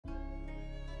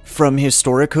From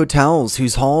historic hotels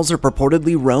whose halls are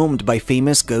purportedly roamed by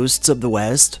famous ghosts of the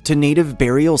West, to native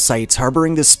burial sites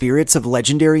harboring the spirits of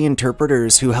legendary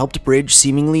interpreters who helped bridge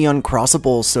seemingly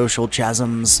uncrossable social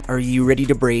chasms, are you ready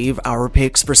to brave our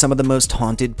picks for some of the most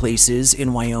haunted places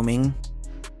in Wyoming?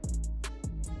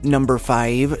 Number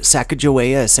 5.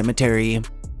 Sacagawea Cemetery.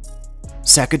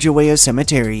 Sacagawea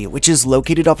Cemetery, which is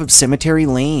located off of Cemetery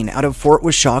Lane out of Fort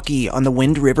Washakie on the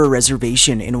Wind River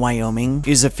Reservation in Wyoming,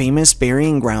 is a famous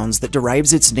burying grounds that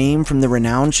derives its name from the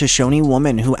renowned Shoshone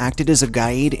woman who acted as a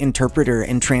guide, interpreter,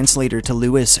 and translator to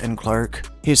Lewis and Clark.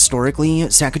 Historically,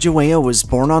 Sacagawea was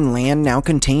born on land now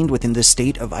contained within the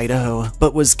state of Idaho,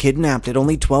 but was kidnapped at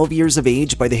only 12 years of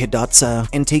age by the Hidatsa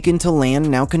and taken to land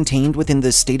now contained within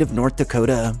the state of North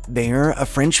Dakota. There, a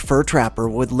French fur trapper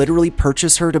would literally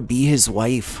purchase her to be his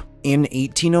wife. In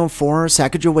 1804,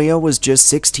 Sacagawea was just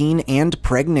 16 and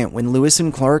pregnant when Lewis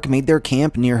and Clark made their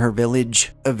camp near her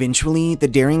village. Eventually, the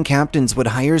daring captains would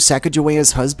hire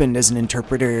Sacagawea's husband as an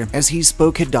interpreter, as he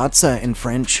spoke Hidatsa and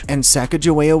French, and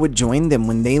Sacagawea would join them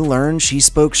when they learned she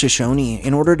spoke Shoshone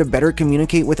in order to better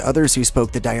communicate with others who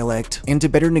spoke the dialect, and to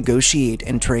better negotiate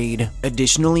and trade.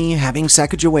 Additionally, having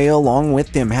Sacagawea along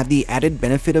with them had the added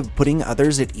benefit of putting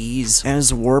others at ease,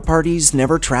 as war parties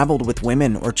never traveled with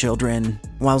women or children.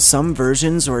 While some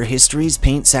versions or histories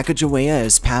paint Sacagawea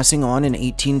as passing on in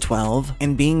 1812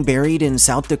 and being buried in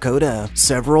South Dakota,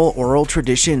 several oral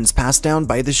traditions passed down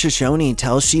by the Shoshone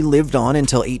tell she lived on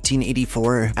until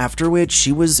 1884, after which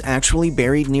she was actually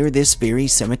buried near this very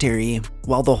cemetery.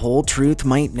 While the whole truth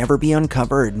might never be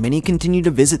uncovered, many continue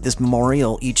to visit this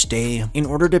memorial each day in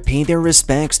order to pay their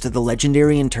respects to the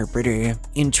legendary interpreter.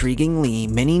 Intriguingly,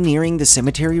 many nearing the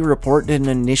cemetery report an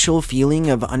initial feeling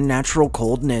of unnatural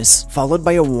coldness, followed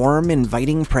by a warm,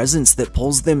 inviting presence that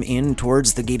pulls them in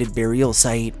towards the gated burial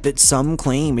site that some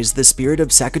claim is the spirit of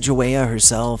Sacagawea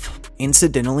herself.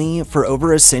 Incidentally, for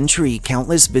over a century,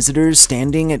 countless visitors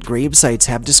standing at grave sites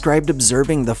have described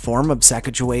observing the form of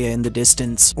Sacagawea in the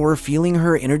distance, or feeling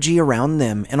her energy around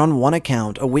them, and on one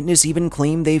account, a witness even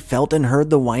claimed they felt and heard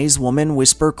the wise woman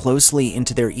whisper closely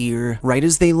into their ear, right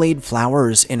as they laid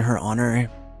flowers in her honor.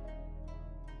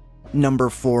 Number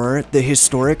 4. The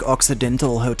historic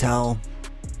Occidental Hotel.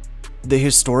 The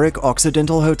historic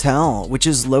Occidental Hotel, which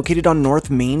is located on North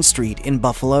Main Street in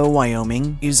Buffalo,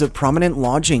 Wyoming, is a prominent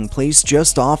lodging place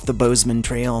just off the Bozeman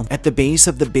Trail at the base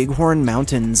of the Bighorn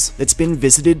Mountains that's been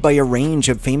visited by a range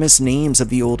of famous names of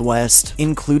the Old West,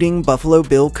 including Buffalo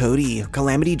Bill Cody,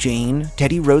 Calamity Jane,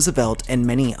 Teddy Roosevelt, and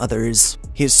many others.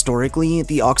 Historically,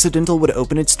 the Occidental would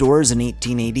open its doors in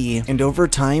 1880, and over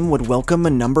time would welcome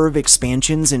a number of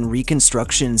expansions and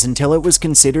reconstructions until it was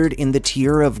considered in the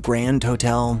tier of Grand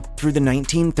Hotel. Through the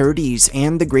 1930s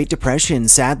and the Great Depression,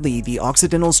 sadly, the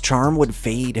Occidental's charm would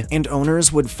fade, and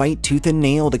owners would fight tooth and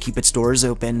nail to keep its doors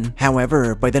open.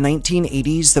 However, by the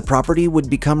 1980s, the property would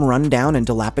become run down and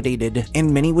dilapidated,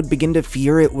 and many would begin to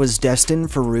fear it was destined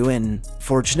for ruin.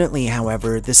 Fortunately,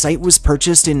 however, the site was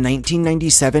purchased in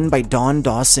 1997 by Don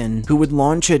Dawson, who would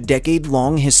launch a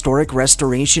decade-long historic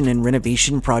restoration and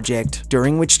renovation project,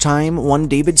 during which time one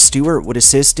David Stewart would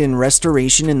assist in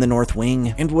restoration in the North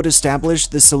Wing, and would establish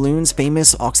the saloon's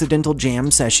famous Occidental Jam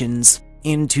sessions.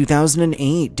 In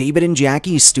 2008, David and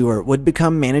Jackie Stewart would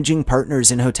become managing partners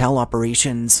in hotel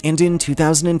operations, and in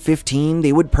 2015,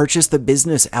 they would purchase the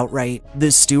business outright.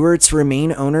 The Stewarts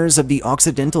remain owners of the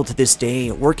Occidental to this day,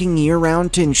 working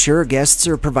year-round to ensure guests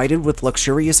are provided with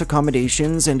luxurious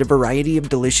accommodations and a variety of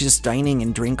delicious dining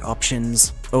and drink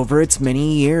options. Over its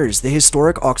many years, the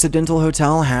historic Occidental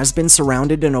Hotel has been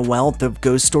surrounded in a wealth of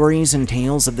ghost stories and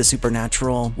tales of the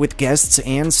supernatural, with guests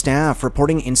and staff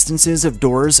reporting instances of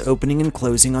doors opening and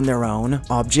closing on their own,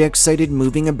 objects sighted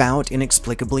moving about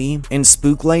inexplicably, and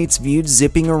spook lights viewed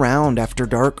zipping around after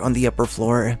dark on the upper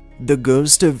floor. The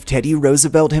ghost of Teddy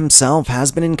Roosevelt himself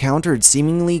has been encountered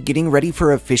seemingly getting ready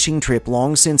for a fishing trip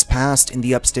long since passed in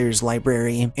the upstairs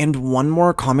library, and one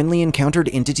more commonly encountered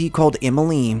entity called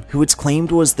Emily, who it's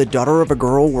claimed was the daughter of a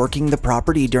girl working the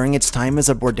property during its time as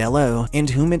a bordello,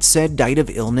 and whom it said died of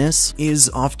illness,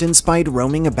 is often spied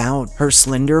roaming about, her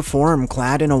slender form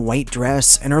clad in a white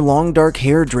dress and her long dark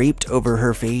hair draped over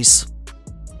her face.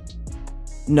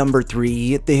 Number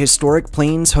 3. The historic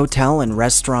Plains Hotel and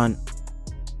Restaurant.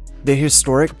 The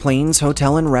historic Plains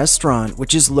Hotel and Restaurant,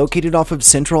 which is located off of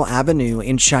Central Avenue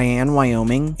in Cheyenne,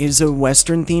 Wyoming, is a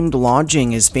Western-themed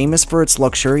lodging as famous for its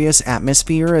luxurious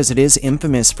atmosphere as it is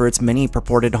infamous for its many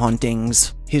purported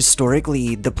hauntings.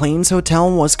 Historically, the Plains Hotel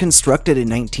was constructed in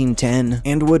 1910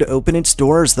 and would open its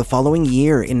doors the following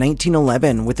year in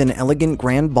 1911 with an elegant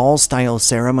grand ball-style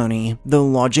ceremony. The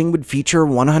lodging would feature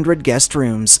 100 guest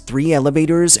rooms, 3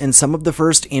 elevators, and some of the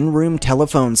first in-room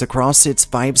telephones across its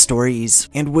 5 stories,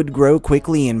 and would grow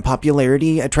quickly in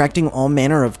popularity, attracting all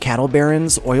manner of cattle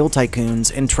barons, oil tycoons,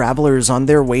 and travelers on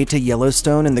their way to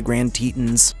Yellowstone and the Grand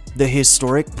Tetons. The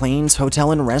historic Plains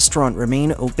Hotel and Restaurant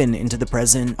remain open into the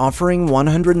present, offering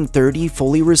 130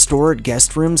 fully restored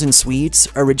guest rooms and suites,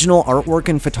 original artwork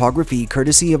and photography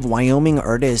courtesy of Wyoming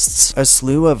artists, a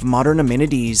slew of modern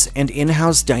amenities, and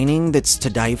in-house dining that's to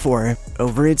die for.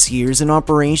 Over its years in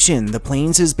operation, the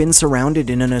Plains has been surrounded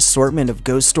in an assortment of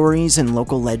ghost stories and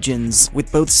local legends,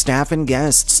 with both staff and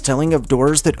guests telling of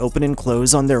doors that open and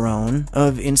close on their own,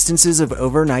 of instances of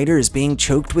overnighters being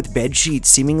choked with bed sheets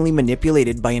seemingly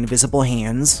manipulated by invisible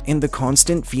hands, and the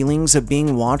constant feelings of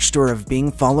being watched or of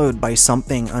being followed by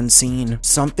something unseen,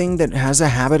 something that has a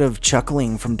habit of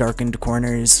chuckling from darkened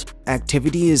corners.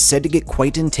 Activity is said to get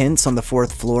quite intense on the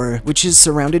 4th floor, which is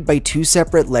surrounded by 2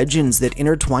 separate legends that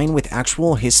intertwine with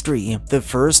actual history. The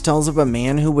first tells of a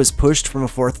man who was pushed from a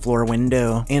 4th floor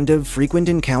window, and of frequent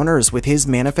encounters with his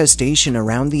manifestation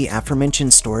around the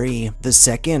aforementioned story. The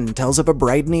second tells of a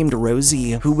bride named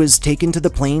Rosie, who was taken to the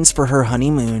Plains for her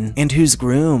honeymoon, and whose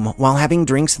groom, while having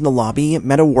drinks in the lobby,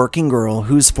 met a working girl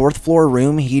whose 4th floor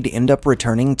room he'd end up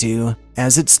returning to.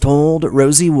 As it's told,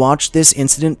 Rosie watched this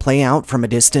incident play out from a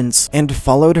distance and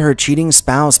followed her cheating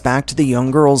spouse back to the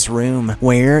young girl's room,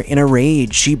 where, in a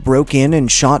rage, she broke in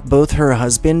and shot both her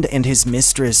husband and his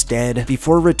mistress dead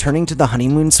before returning to the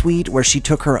honeymoon suite where she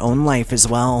took her own life as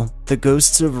well. The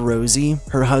ghosts of Rosie,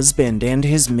 her husband, and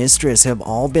his mistress have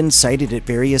all been sighted at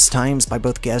various times by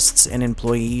both guests and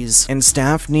employees, and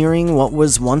staff nearing what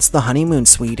was once the honeymoon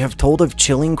suite have told of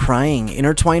chilling crying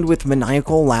intertwined with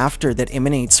maniacal laughter that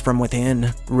emanates from within.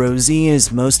 Rosie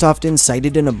is most often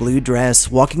sighted in a blue dress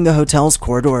walking the hotel's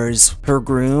corridors, her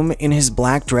groom in his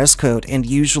black dress coat and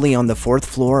usually on the 4th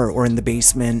floor or in the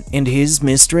basement, and his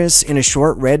mistress in a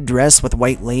short red dress with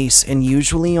white lace and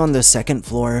usually on the 2nd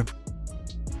floor.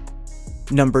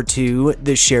 Number 2.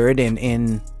 The Sheridan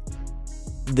Inn.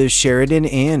 The Sheridan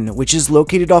Inn, which is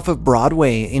located off of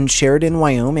Broadway in Sheridan,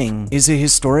 Wyoming, is a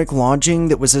historic lodging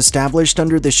that was established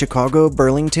under the Chicago,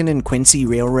 Burlington, and Quincy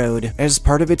Railroad as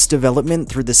part of its development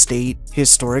through the state.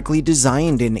 Historically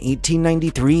designed in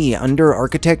 1893 under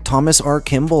architect Thomas R.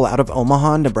 Kimball out of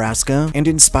Omaha, Nebraska, and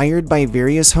inspired by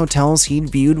various hotels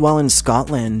he'd viewed while in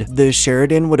Scotland, the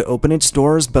Sheridan would open its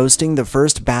doors boasting the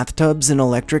first bathtubs and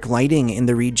electric lighting in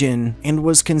the region, and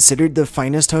was considered the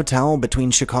finest hotel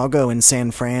between Chicago and San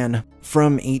Fran.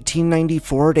 From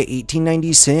 1894 to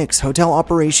 1896, hotel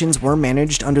operations were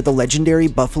managed under the legendary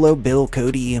Buffalo Bill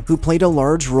Cody, who played a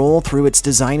large role through its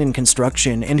design and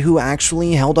construction, and who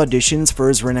actually held auditions for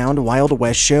his renowned Wild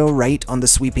West show right on the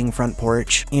sweeping front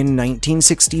porch. In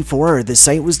 1964, the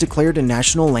site was declared a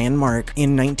national landmark.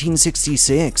 In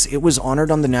 1966, it was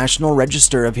honored on the National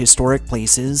Register of Historic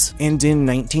Places, and in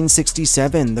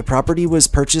 1967, the property was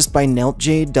purchased by Nelt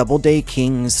J. Doubleday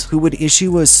Kings, who would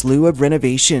issue a slew of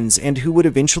renovations and who would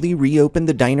eventually reopen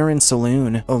the diner and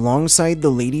saloon, alongside the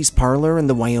ladies' parlor and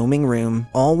the Wyoming room,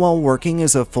 all while working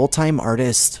as a full-time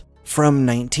artist. From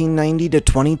 1990 to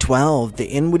 2012, the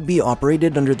inn would be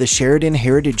operated under the Sheridan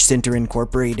Heritage Center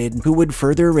Incorporated, who would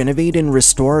further renovate and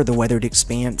restore the weathered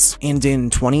expanse. And in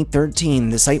 2013,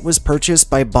 the site was purchased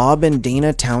by Bob and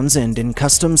Dana Townsend in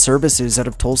Custom Services out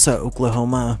of Tulsa,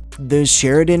 Oklahoma. The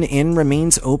Sheridan Inn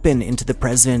remains open into the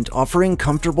present, offering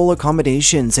comfortable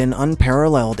accommodations and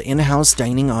unparalleled in-house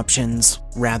dining options.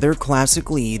 Rather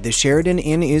classically, the Sheridan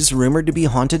Inn is rumored to be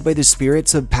haunted by the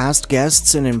spirits of past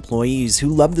guests and employees who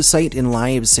loved the site in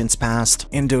lives since past,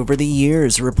 and over the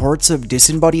years, reports of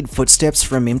disembodied footsteps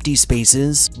from empty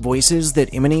spaces, voices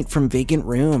that emanate from vacant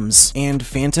rooms, and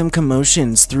phantom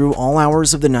commotions through all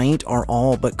hours of the night are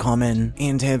all but common,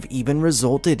 and have even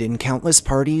resulted in countless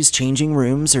parties changing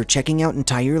rooms or checking out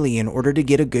entirely in order to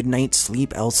get a good night's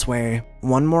sleep elsewhere.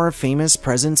 One more famous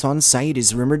presence on site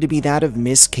is rumored to be that of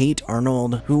Miss Kate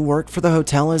Arnold, who worked for the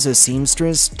hotel as a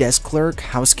seamstress, desk clerk,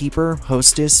 housekeeper,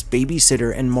 hostess,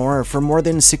 babysitter, and more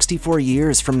than 64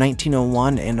 years from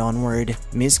 1901 and onward.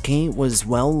 Miss Kate was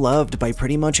well loved by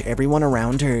pretty much everyone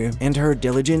around her, and her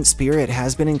diligent spirit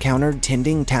has been encountered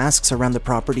tending tasks around the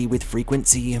property with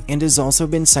frequency, and has also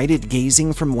been sighted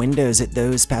gazing from windows at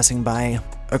those passing by.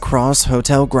 Across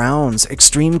hotel grounds,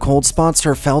 extreme cold spots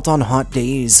are felt on hot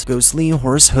days, ghostly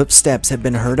horse hoof steps have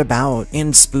been heard about,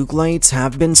 and spook lights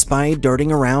have been spied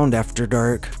darting around after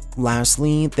dark.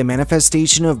 Lastly, the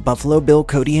manifestation of Buffalo Bill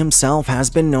Cody himself has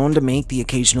been known to make the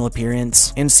occasional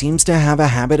appearance, and seems to have a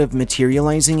habit of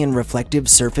materializing in reflective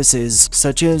surfaces,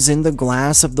 such as in the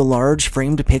glass of the large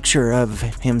framed picture of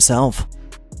himself.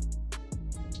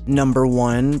 Number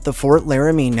 1. The Fort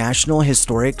Laramie National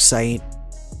Historic Site.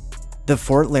 The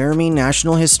Fort Laramie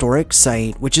National Historic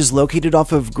Site, which is located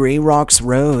off of Gray Rocks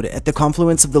Road at the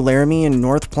confluence of the Laramie and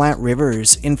North Platte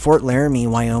Rivers in Fort Laramie,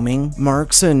 Wyoming,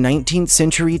 marks a 19th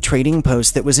century trading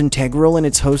post that was integral in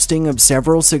its hosting of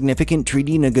several significant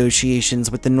treaty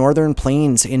negotiations with the Northern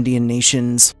Plains Indian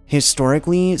nations.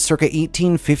 Historically, circa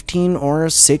 1815 or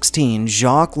 16,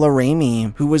 Jacques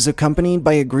Laramie, who was accompanied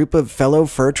by a group of fellow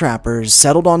fur trappers,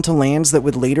 settled onto lands that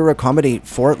would later accommodate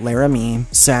Fort Laramie.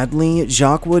 Sadly,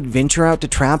 Jacques would venture out to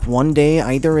trap one day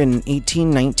either in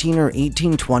 1819 or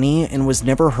 1820 and was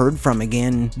never heard from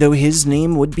again, though his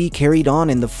name would be carried on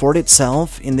in the fort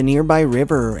itself, in the nearby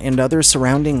river, and other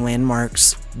surrounding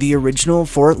landmarks. The original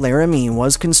Fort Laramie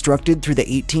was constructed through the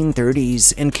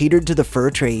 1830s and catered to the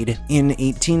fur trade. In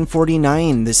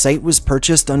 1849, the site was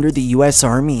purchased under the U.S.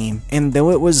 Army, and though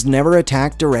it was never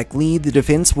attacked directly, the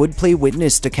defense would play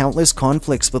witness to countless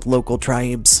conflicts with local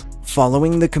tribes.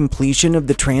 Following the completion of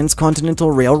the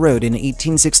Transcontinental Railroad in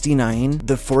 1869,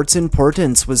 the fort's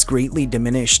importance was greatly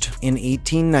diminished. In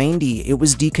 1890, it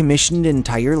was decommissioned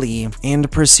entirely,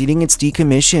 and preceding its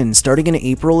decommission, starting in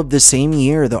April of the same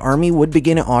year, the Army would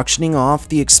begin auctioning off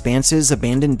the expanse's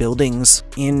abandoned buildings.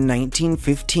 In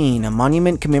 1915, a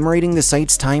monument commemorating the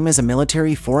site's time as a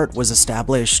military fort was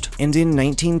established, and in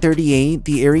 1938,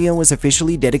 the area was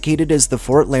officially dedicated as the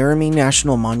Fort Laramie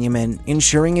National Monument,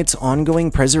 ensuring its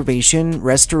ongoing preservation,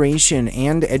 restoration,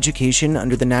 and education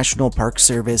under the National Park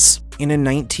Service. In a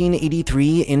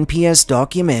 1983 NPS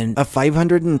document, a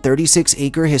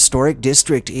 536-acre historic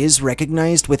district is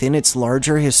recognized within its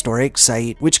larger historic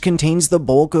site, which contains the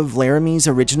bulk of Laramie's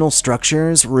original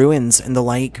structures, ruins, and the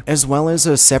like, as well as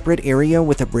a separate area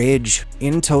with a bridge.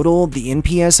 In total, the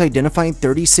NPS identified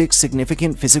 36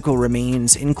 significant physical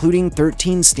remains, including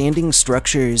 13 standing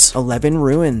structures, 11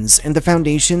 ruins, and the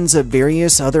foundations of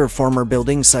various other former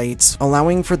building sites,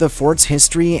 allowing for the fort's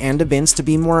history and events to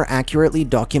be more accurately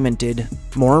documented.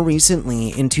 More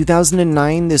recently, in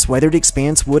 2009, this weathered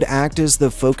expanse would act as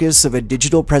the focus of a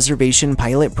digital preservation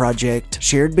pilot project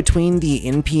shared between the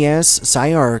NPS,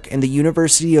 SCI-Arc, and the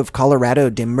University of Colorado,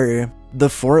 Denver. The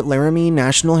Fort Laramie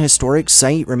National Historic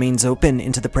Site remains open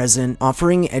into the present,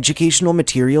 offering educational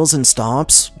materials and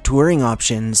stops, touring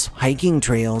options, hiking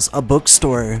trails, a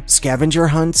bookstore, scavenger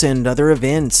hunts and other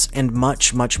events, and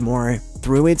much, much more.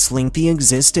 Through its lengthy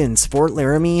existence, Fort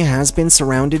Laramie has been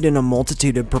surrounded in a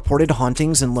multitude of purported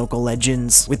hauntings and local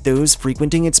legends, with those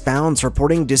frequenting its bounds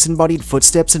reporting disembodied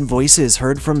footsteps and voices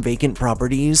heard from vacant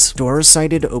properties, doors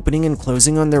sighted opening and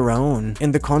closing on their own,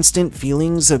 and the constant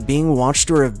feelings of being watched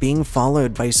or of being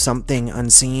followed by something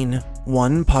unseen.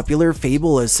 One popular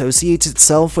fable associates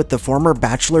itself with the former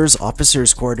bachelor's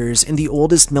officers' quarters in the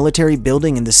oldest military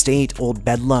building in the state, Old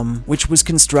Bedlam, which was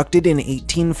constructed in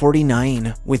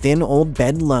 1849. Within Old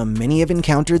Bedlam, many have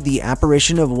encountered the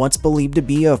apparition of what's believed to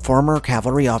be a former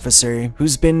cavalry officer,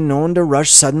 who's been known to rush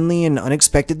suddenly and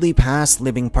unexpectedly past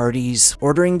living parties,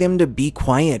 ordering them to be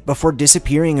quiet before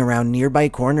disappearing around nearby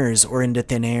corners or into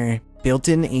thin air. Built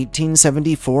in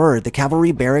 1874, the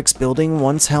Cavalry Barracks building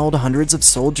once held hundreds of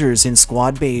soldiers in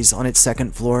squad bays on its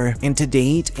second floor, and to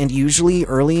date, and usually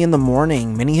early in the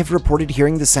morning, many have reported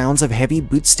hearing the sounds of heavy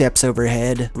bootsteps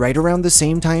overhead, right around the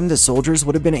same time the soldiers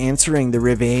would have been answering the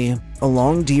reveille.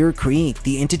 Along Deer Creek,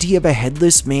 the entity of a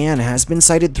headless man has been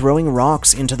sighted throwing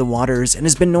rocks into the waters and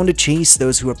has been known to chase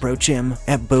those who approach him.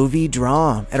 At Bovee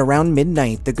Draw, at around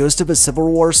midnight, the ghost of a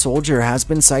Civil War soldier has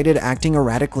been sighted acting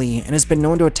erratically and has been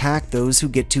known to attack those who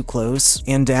get too close.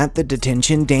 And at the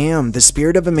Detention Dam, the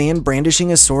spirit of a man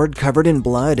brandishing a sword covered in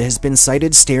blood has been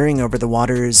sighted staring over the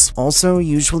waters, also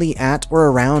usually at or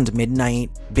around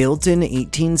midnight. Built in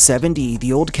 1870,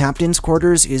 the old captain's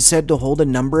quarters is said to hold a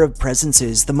number of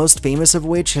presences, the most famous of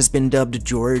which has been dubbed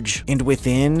George, and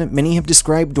within, many have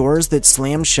described doors that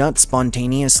slam shut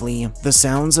spontaneously, the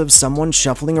sounds of someone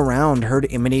shuffling around heard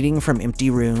emanating from empty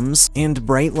rooms, and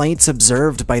bright lights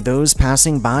observed by those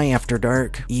passing by after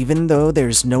dark. Even even though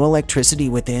there's no electricity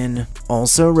within.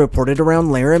 Also reported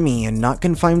around Laramie, and not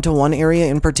confined to one area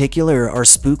in particular, are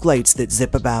spook lights that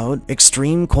zip about,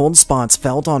 extreme cold spots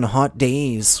felt on hot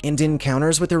days, and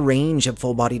encounters with a range of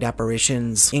full-bodied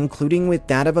apparitions, including with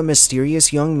that of a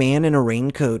mysterious young man in a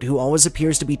raincoat who always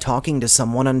appears to be talking to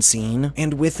someone unseen,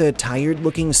 and with a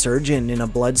tired-looking surgeon in a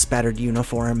blood-spattered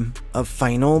uniform. A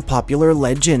final popular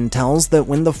legend tells that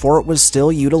when the fort was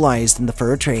still utilized in the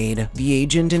fur trade, the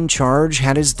agent in charge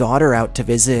had his daughter out to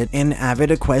visit. An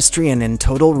avid equestrian and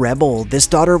total rebel, this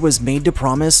daughter was made to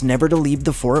promise never to leave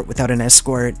the fort without an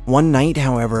escort. One night,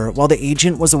 however, while the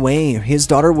agent was away, his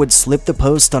daughter would slip the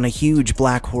post on a huge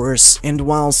black horse, and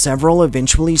while several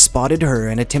eventually spotted her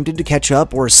and attempted to catch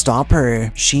up or stop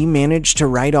her, she managed to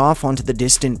ride off onto the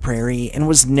distant prairie and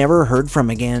was never heard from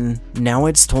again. Now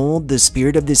it's told the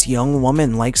spirit of this young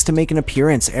woman likes to make an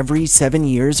appearance every 7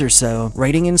 years or so,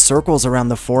 riding in circles around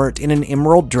the fort in an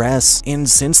emerald dress, and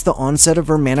since the onset of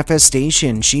her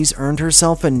manifestation, she's earned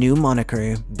herself a new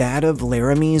moniker, that of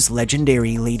Laramie's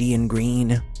legendary Lady in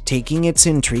Green. Taking its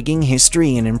intriguing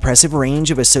history and impressive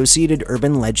range of associated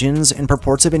urban legends and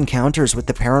purports of encounters with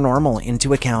the paranormal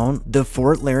into account, the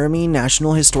Fort Laramie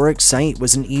National Historic Site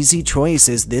was an easy choice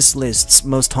as this list's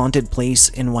most haunted place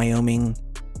in Wyoming.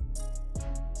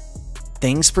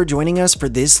 Thanks for joining us for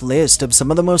this list of some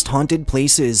of the most haunted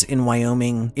places in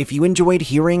Wyoming. If you enjoyed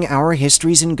hearing our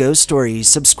histories and ghost stories,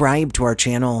 subscribe to our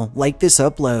channel, like this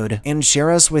upload, and share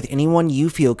us with anyone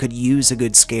you feel could use a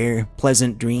good scare.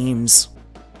 Pleasant dreams.